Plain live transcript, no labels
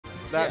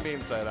That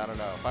being said, I don't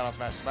know. Final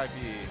Smash might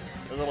be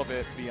a little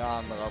bit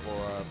beyond the level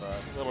of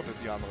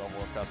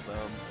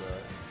customs.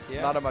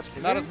 Not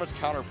as much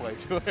counterplay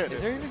to it.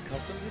 Is there even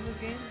customs in this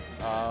game?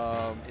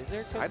 Is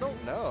there customs? I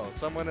don't know.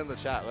 Someone in the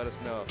chat, let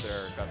us know if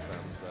there are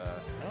customs.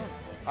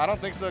 I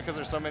don't think so because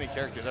there's so many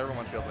characters.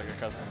 Everyone feels like a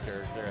custom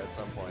character at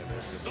some point.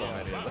 There's just so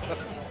many of them.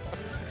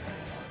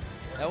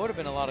 That would have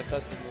been a lot of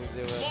custom moves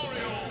they would have to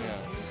make. Yeah.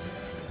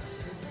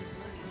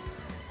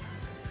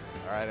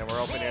 All right, and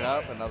we're opening it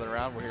up. Another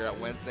round. We're here at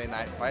Wednesday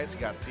Night Fights.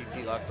 We got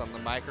CT Lux on the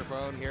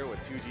microphone here with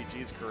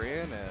 2GG's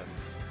Korean, and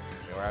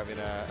we're having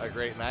a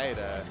great night.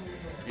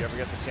 If you ever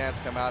get the chance,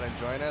 come out and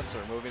join us.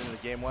 We're moving into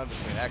game one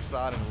between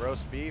Exxod and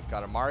Roast Beef.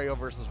 Got a Mario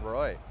versus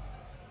Roy.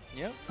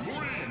 Yep.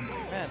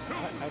 Man,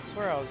 I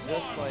swear I was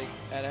just like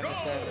at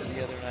MSN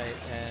the other night,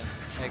 and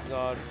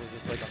Exxod was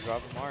just like, I'm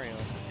dropping Mario.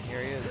 And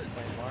here he is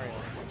playing Mario.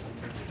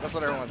 That's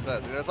what everyone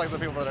says. You know, it's like the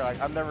people that are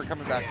like, I'm never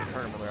coming back to the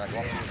tournament. They're like,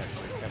 I'll see you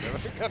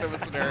next week. Kind of a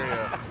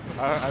scenario.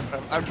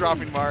 I'm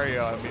dropping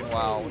Mario. I mean,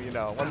 wow, you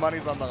know, when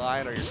money's on the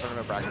line or your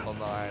tournament bracket's on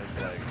the line, it's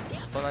like,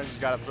 sometimes you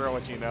just got to throw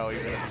what you know,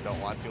 even if you don't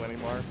want to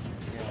anymore.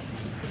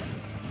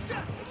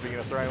 Yeah. Speaking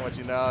of throwing what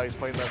you know, he's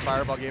playing the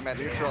fireball game at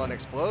neutral and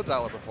explodes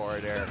out with the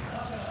forward air.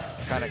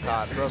 Kind of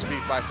caught Roast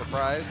Beef by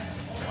surprise.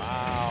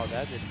 Wow,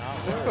 that did not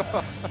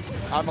work.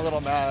 I'm a little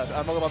mad.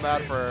 I'm a little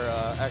mad for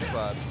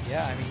Exxod.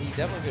 Yeah, I mean, he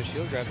definitely could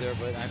shield grab there,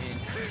 but I mean,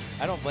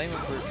 I don't blame him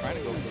for trying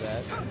to go for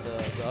that.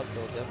 The up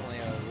tilt, definitely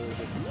a really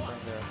good confirm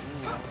there.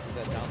 Ooh, almost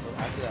gets that down tilt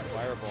after that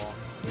fireball.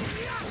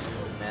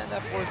 Man,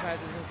 that force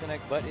smash is going to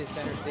connect, but is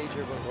center stage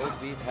here, but Roast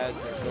Beef has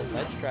the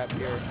ledge trap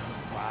here.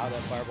 Wow,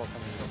 that fireball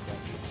coming so quick.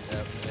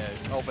 Yep,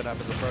 yeah, open up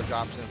his approach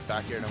options,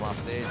 back here to him off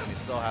stage, and he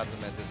still has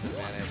him at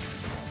disadvantage.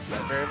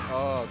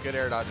 Oh, good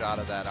air dodge out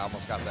of that. I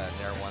almost got that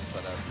Nair 1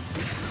 set up.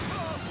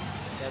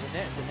 Yeah,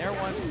 the Nair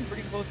 1 was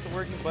pretty close to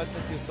working, but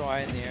since he was so high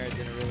in the air, it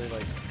didn't really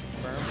like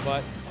confirm.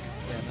 But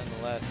yeah,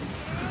 nonetheless,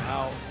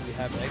 now we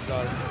have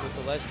Exxod with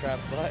the ledge trap,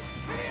 but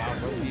wow,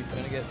 Roast Beef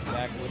gonna get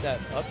back with that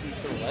up beat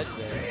to the ledge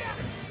there.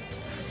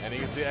 And you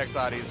can see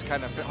Exxod, he's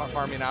kind of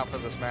farming out for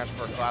the Smash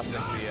 4 Classic,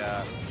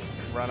 the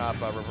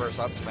run-up reverse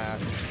up smash.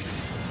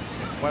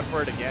 Went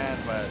for it again,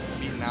 but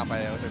beaten out by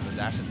the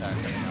dash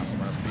attack coming out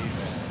from Roast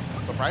Beef.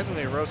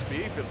 Surprisingly, Roast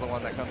Beef is the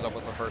one that comes up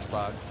with the first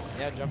stock.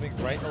 Yeah, jumping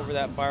right over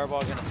that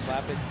fireball, gonna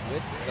slap it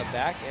with the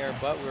back air,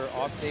 but we're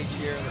off stage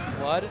here. The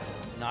flood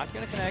not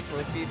gonna connect.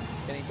 Roast Beef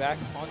getting back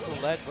onto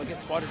the ledge, but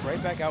gets swatted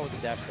right back out with the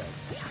dash tag.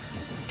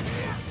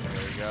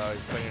 There we go.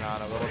 He's putting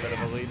on a little bit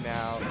of a lead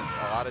now.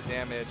 A lot of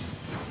damage.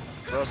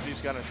 Roast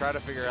Beef's gonna try to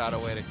figure out a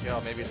way to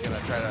kill. Maybe he's gonna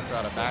try to throw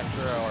out a back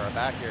throw or a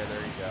back air. There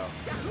you go.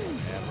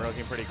 And we're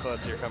looking pretty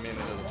close here coming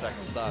into the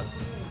second stock.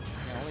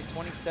 Yeah, only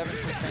 27%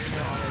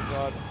 here on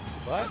Exxod.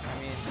 But, I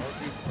mean, Roast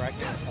Beef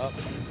racking up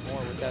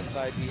more with that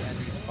side B, and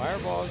these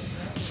fireballs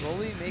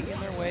slowly making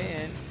their way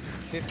in.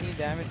 15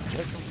 damage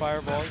just from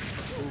fireballs.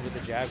 Ooh, with the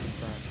jab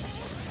confirmed.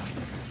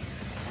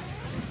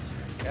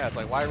 Yeah, it's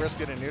like, why risk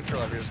it in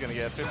neutral if you're just going to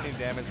get 15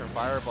 damage from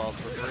fireballs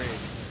for free?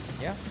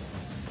 Yeah.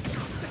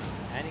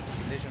 And he can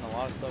condition a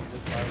lot of stuff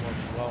with fireballs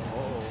as well.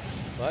 Uh-oh.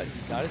 But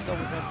he got his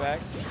double jump back.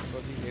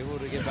 Roast Beef able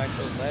to get back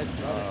to the ledge.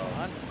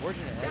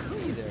 Unfortunate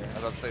SD there. I was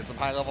about to say some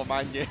high-level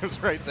mind games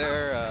right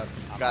there.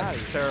 Got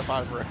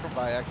terrified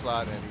by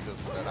Exxod, and he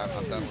just said,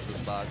 I'm done with this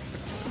stock.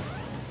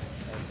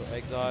 So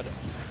Exxod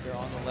here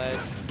on the ledge.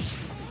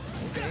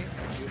 Okay,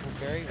 beautiful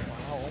carry.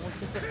 Wow, almost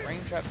gets the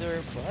frame trap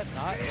there, but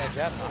not that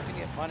jab not going to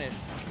get punished.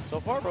 So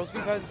far, Roast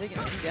Beef hasn't taken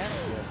any damage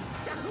yet.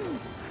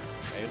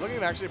 Yeah, he's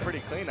looking actually pretty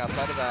clean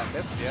outside of that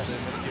miss. Yeah, the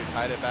miscue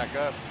tied it back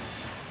up.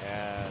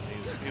 And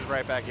he's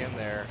right back in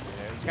there.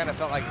 It's kind of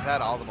felt like he's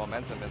had all the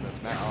momentum in this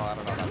match. Oh, I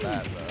don't know about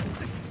that,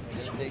 but.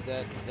 He's going to take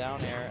that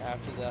down air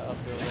after that up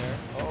throw there.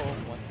 Uh-oh,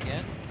 once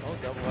again. Oh,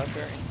 double up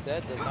air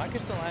instead. Does not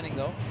get the landing,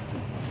 though.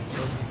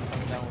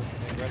 Coming down with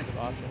an aggressive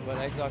option, but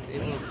Exxod's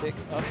able to pick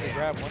up the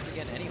grab once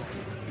again anyway.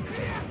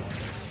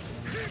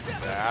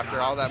 Yeah, after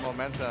all that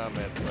momentum,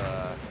 it's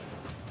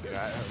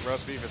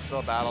Roast Beef has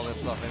still battled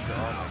himself into. Oh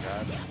my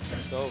god!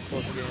 So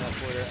close to getting that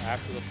forward air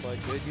after the flood.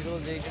 Good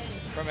utilization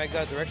from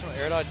Exxod. Directional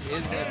air dodge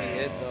is going to be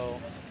hit though.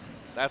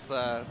 That's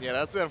yeah,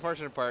 that's the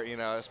unfortunate part, you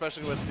know,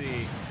 especially with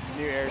the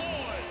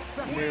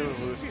new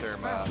loose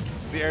term,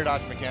 the air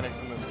dodge mechanics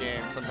in this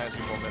game. Sometimes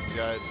people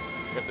misjudge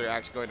if they're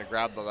actually going to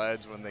grab the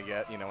ledge when they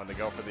get, when they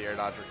go for the air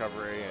dodge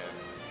recovery, and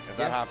if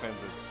that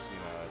happens, it's,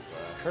 it's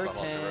all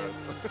off the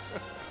roads.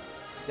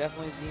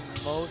 Definitely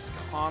the most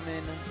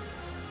common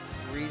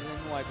reason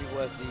why people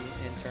SD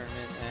in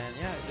tournament, and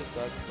yeah, it just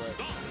sucks,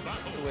 but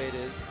that's the way it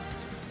is.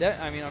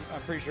 I mean,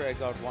 I'm pretty sure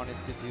Exxod wanted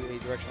to do a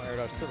directional air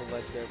dodge to the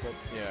ledge there, but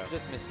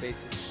just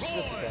misspaced it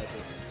just a tad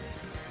bit.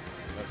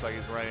 Looks like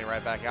he's running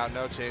right back out.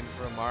 No change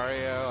from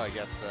Mario. I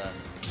guess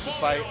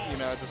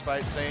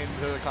despite saying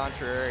to the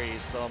contrary,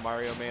 he's still a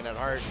Mario main at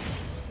heart.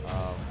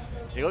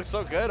 He looked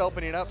so good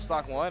opening up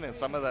stock 1 and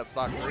some of that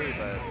stock 3,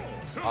 but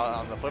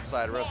on the flip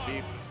side, Roast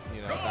Beef,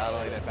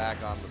 battling it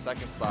back on the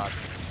second stock,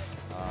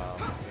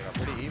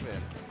 pretty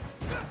even.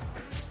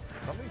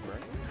 Is something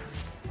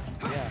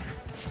burning? Yeah,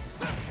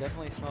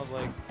 definitely smells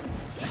like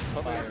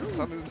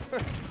Something.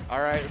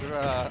 All right,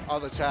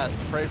 on the chat,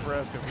 pray for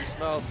us because we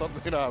smell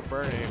something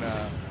burning.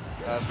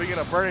 Speaking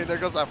of burning, there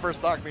goes that first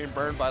stock being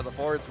burned by the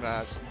forward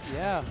smash.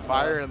 Yeah.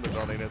 Fire in the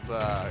building. It's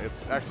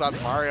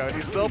Exxod Mario, and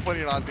he's still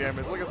putting on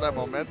damage. Look at that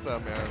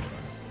momentum, man.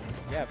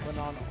 Yeah, putting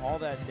on all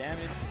that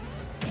damage.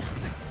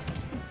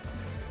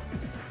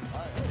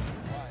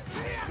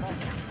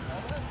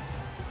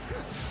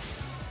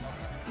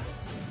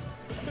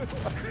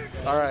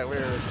 All right,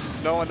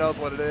 no one knows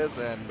what it is,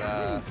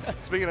 and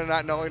speaking of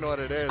not knowing what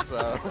it is,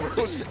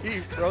 roast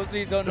beef. Roast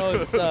beef don't know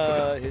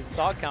his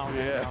stock count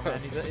right now, man.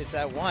 It's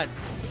at 1.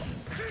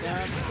 Yeah,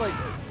 I'm just like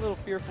a little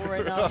fearful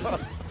right now.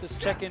 Just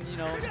checking,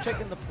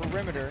 checking the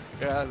perimeter.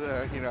 Yeah,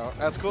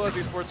 as cool as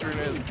esports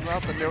arena is, it's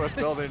not the newest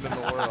building in the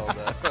world.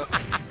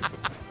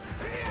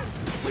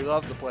 We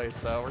love the place,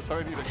 so we're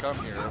telling you to come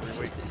here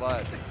every week,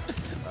 but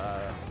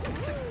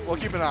we'll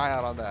keep an eye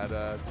out on that.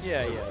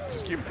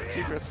 Just keep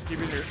us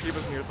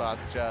in your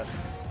thoughts, chat.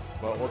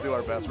 But we'll do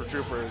our best. We're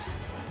troopers.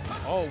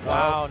 Oh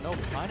wow, no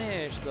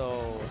punish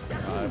though.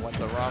 I went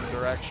the wrong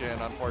direction,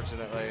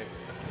 unfortunately.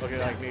 Looking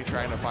like me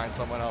trying to find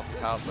someone else's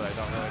house that I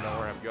don't really know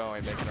where I'm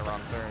going, making a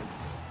wrong turn.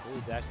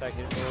 Ooh, dash attack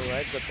hit the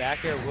ledge. The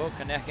back air will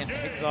connect, and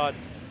Exxod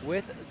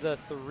with the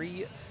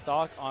 3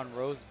 stock on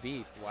roast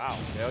beef. Wow.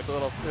 Yeah, it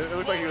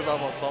looked like he was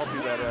almost salty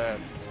that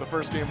the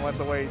first game went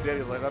the way he did.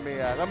 He's like, let me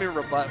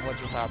rebut what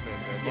just happened.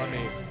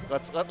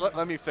 And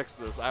let me fix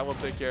this. I will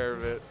take care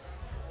of it.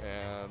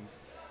 And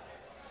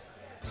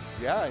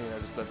yeah,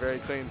 just a very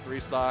clean 3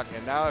 stock.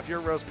 And now if you're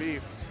roast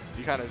beef,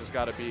 you kind of just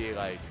got to be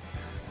like,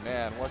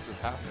 man, what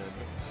just happened?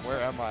 Where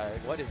am I?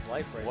 What is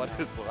life right now? What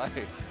is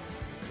life?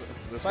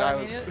 This but guy I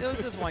mean, it was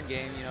just one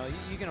game.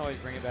 You can always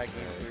bring it back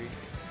game 3.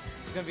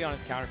 He's going to be on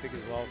his counter pick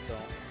as well, so.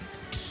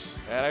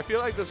 And I feel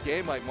like this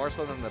game, like more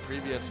so than the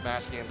previous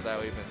Smash games that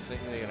we've been seeing,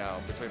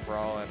 between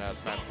Brawl and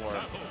Smash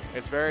 4,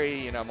 it's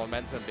very,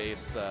 momentum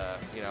based,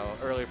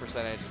 early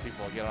percentage of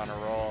people get on a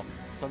roll.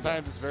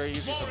 Sometimes it's very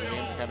easy for the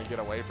game to kind of get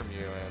away from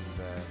you, and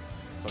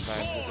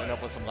sometimes you just end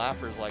up with some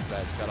laughers like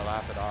that. Just got to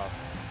laugh it off.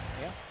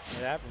 Yeah,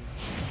 it happens.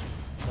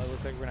 So it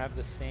looks like we're going to have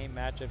the same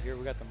matchup here.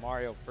 We got the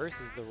Mario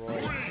versus the Roy.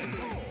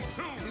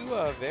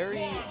 2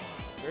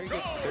 very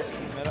good characters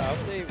in the meta. I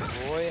would say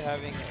Roy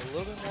having a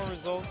little bit more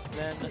results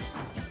than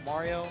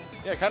Mario.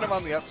 Yeah, kind of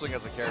on the upswing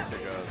as a character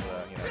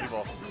goes.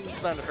 People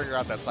starting to figure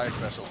out that side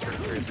special is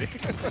pretty crazy.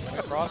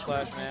 Cross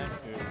slash, man.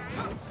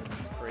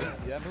 It's crazy.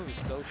 That move is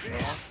so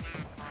strong.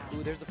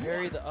 Ooh, there's the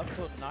parry, the up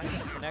tilt not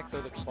going to connect though.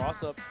 The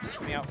cross up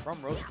coming out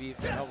from roast beef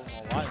can help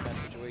him a lot in that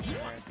situation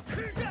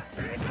there.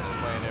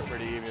 Playing it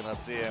pretty even. Let's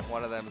see if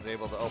one of them is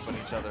able to open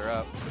each other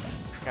up.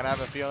 Kind of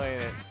have a feeling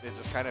it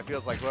just kind of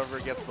feels like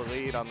whoever gets the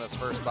lead on this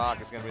first stock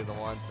is going to be the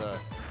one to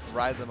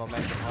ride the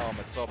momentum home.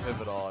 It's so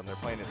pivotal, and they're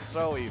playing it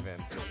so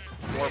even. Just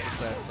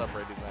 4%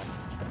 separating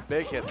them.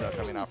 Big hit, though,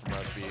 coming out from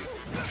roast beef.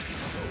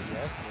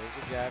 Yes,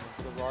 there's a jab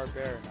into the raw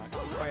bear. Not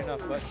going to be quite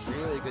enough, but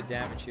really good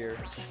damage here.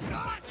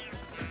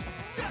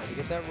 Trying to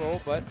get that roll,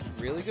 but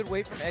really good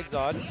weight from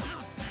Exxod.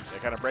 They're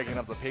kind of breaking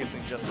up the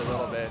pacing just a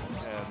little bit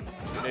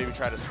and maybe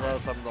try to slow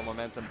some of the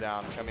momentum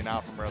down coming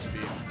out from roast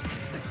beef.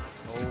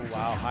 Oh,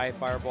 wow. High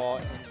fireball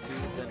into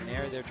the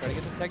nair there. Try to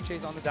get the tech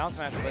chase on the down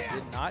smash, but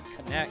did not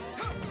connect.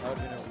 That would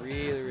have been a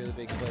really, really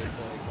big play for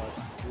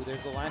Exxod. Ooh,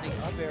 there's the landing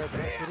up air, but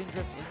it didn't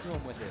drift into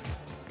him with it.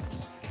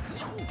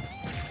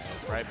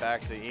 Right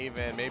back to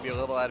even, maybe a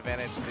little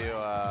advantage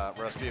to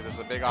roast beef. This is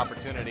a big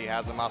opportunity,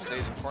 has him off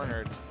stage and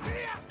cornered.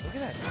 Look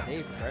at that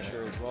save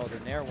pressure as well. The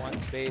nair 1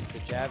 space, the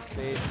jab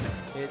space.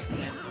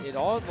 It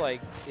all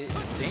like, it's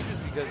dangerous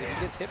because if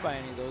he gets hit by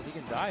any of those, he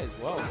can die as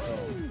well. So.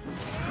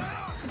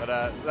 But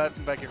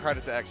that give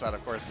credit to Exxod,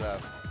 of course,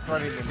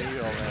 threading the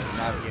needle and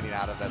navigating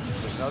out of that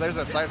situation. No, there's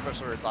that side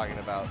special we were talking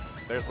about.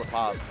 There's the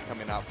pop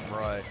coming out from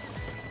Roy.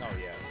 Oh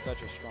yeah,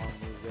 such a strong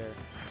move there.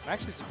 I'm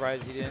actually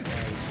surprised he didn't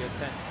get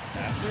sent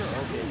after.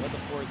 Okay, but the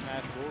forward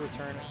smash will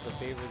return the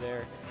favor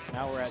there.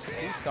 Now we're at 2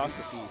 stocks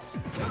apiece.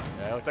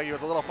 Yeah, it looked like he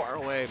was a little far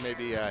away.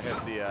 Maybe hit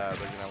the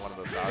one of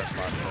those sour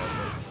spots.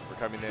 But we're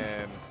coming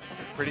in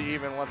pretty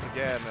even once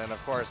again, and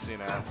of course,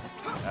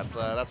 that's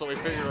what we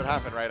figured would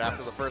happen right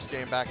after the first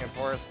game back and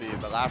forth.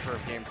 The laugher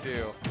of game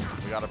 2,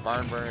 we got a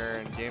barn burner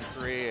in game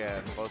 3,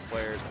 and both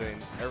players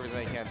doing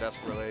everything they can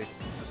desperately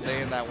to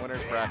stay in that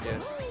winner's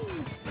bracket.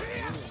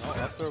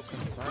 Up throw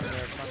confirmed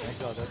there from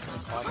Exxod. That's going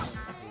to cost him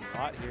a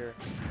lot here.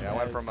 Yeah, I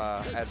went from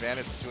an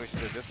advantage situation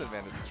to a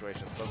disadvantage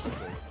situation so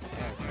quickly.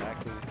 Yeah,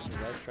 exactly. The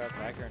res trap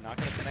back here, not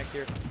going to connect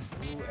here.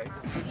 Ooh,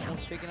 Exxod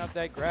almost picking up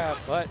that grab,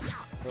 but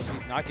roast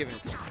beef not giving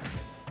it to him.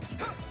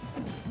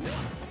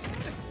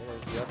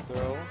 There's the up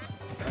throw.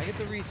 Trying to get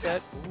the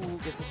reset. Ooh,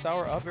 gets the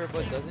sour up air,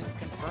 but doesn't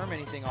confirm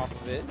anything off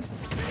of it.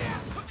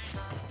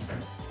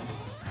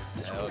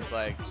 Yeah, it looks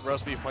like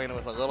roast beef playing it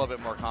with a little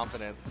bit more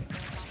confidence.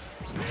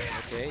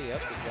 Okay, yep,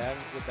 the jab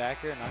into the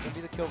back here. Not going to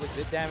be the kill, but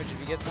good damage. If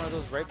he gets one of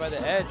those right by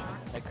the edge,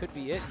 that could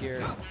be it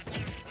here.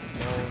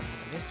 Oh,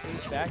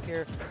 missed back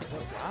here.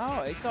 But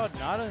wow, Exxod,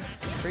 not a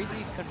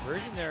crazy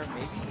conversion there.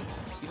 Maybe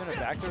even a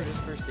backdoor just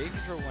for stage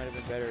control might have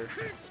been better.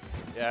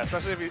 Yeah,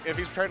 especially if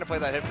he's trying to play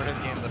that hit for hit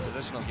game, the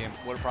positional game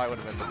probably would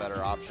have been the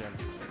better option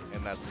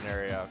in that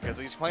scenario, because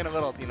he's playing a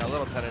little,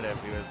 little tentative.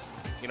 He was,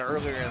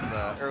 earlier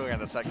in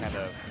the set, kind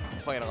of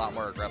playing a lot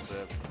more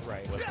aggressive,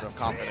 right, with some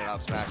confident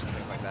up smashes,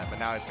 things like that. But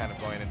now he's kind of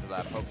going into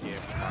that poke game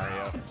for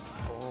Mario.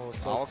 Oh,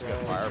 so almost close.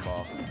 got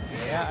fireball.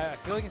 Yeah, I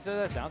feel like instead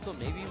of that down tilt,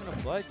 maybe even a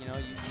flood. You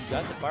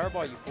got the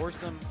fireball, you force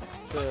them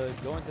to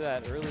go into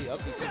that early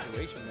up B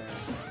situation there.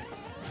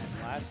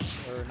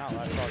 Not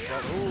last stock,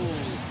 but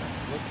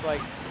ooh, looks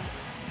like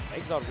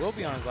Exxod will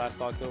be on his last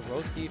stock though.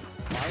 Roast Beef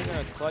not even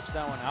gonna clutch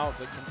that one out,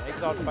 but can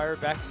Exxod fire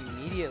back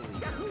immediately?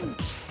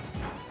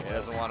 He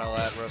doesn't want to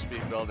let Roast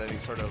Beef build any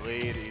sort of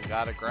lead. He's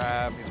got to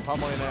grab. He's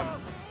pummeling him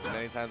as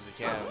many times as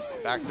he can.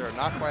 Back there,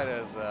 not quite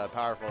as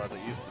powerful as it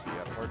used to be,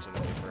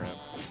 unfortunately for him.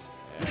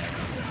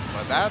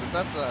 But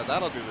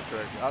that'll do the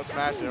trick. Up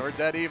smash it. We're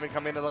dead even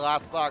coming to the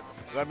last stock.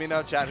 Let me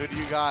know, chat. Who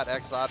do you got?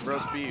 Exxod,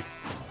 Roast Beef.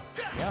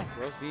 Yeah,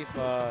 Roast Beef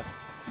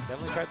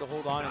definitely tried to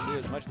hold on and do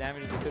as much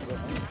damage as he could, but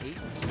only 18%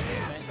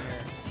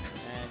 here.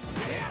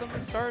 And getting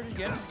something started,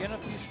 getting a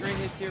few straight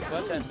hits here,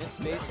 but that missed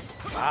space.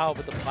 Wow,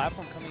 but the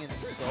platform coming in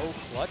so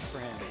clutch for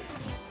him.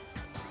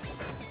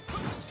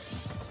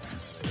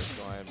 Just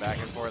going back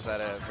and forth at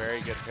a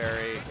very good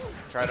parry.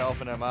 Try to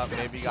open him up.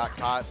 Maybe got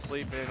caught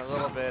sleeping a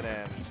little bit,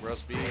 and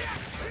Roast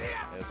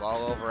Beef is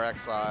all over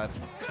Exxod.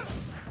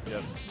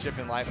 Just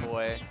chipping life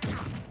away.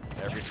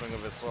 Every swing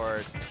of his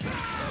sword.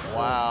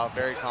 Wow,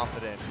 very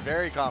confident.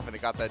 Very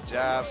confident. Got that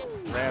jab,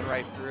 ran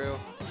right through.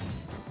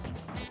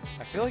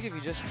 I feel like if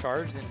you just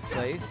charged in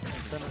place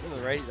and sent it to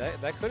the right,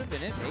 that could have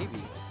been it,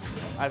 maybe.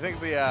 I think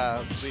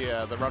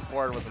the run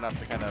forward was enough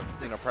to kind of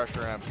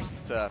pressure him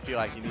to feel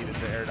like he needed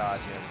to air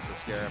dodge him to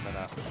scare him. And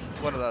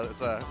one of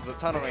the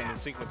tunneling and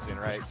sequencing,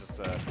 right?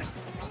 Just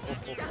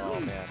oh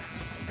man,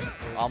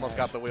 almost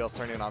got the wheels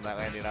turning on that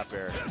landing up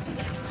air.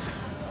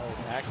 Oh,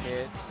 back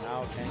hit.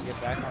 Now can he get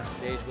back on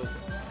stage? Goes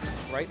sneaks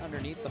right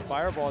underneath the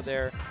fireball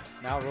there.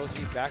 Now Roast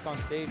Beef back on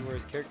stage where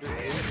his character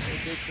is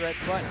a big threat,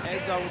 but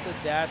Exxod with the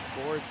dash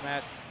forward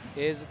smash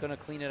is going to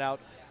clean it out.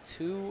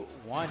 2-1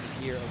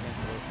 here against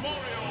Roast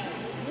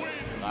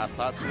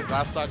Beef.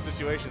 Last stock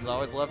situations,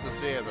 always love to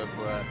see it. It's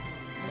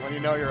when you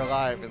know you're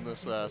alive in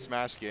this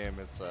Smash game.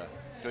 It's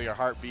feel your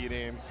heart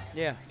beating.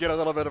 Yeah. Get a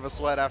little bit of a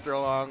sweat after a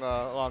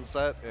long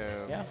set.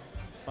 And yeah,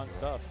 fun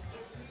stuff.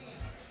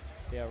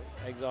 Yeah,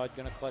 Exxod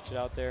gonna clutch it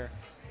out there.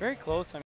 Very close.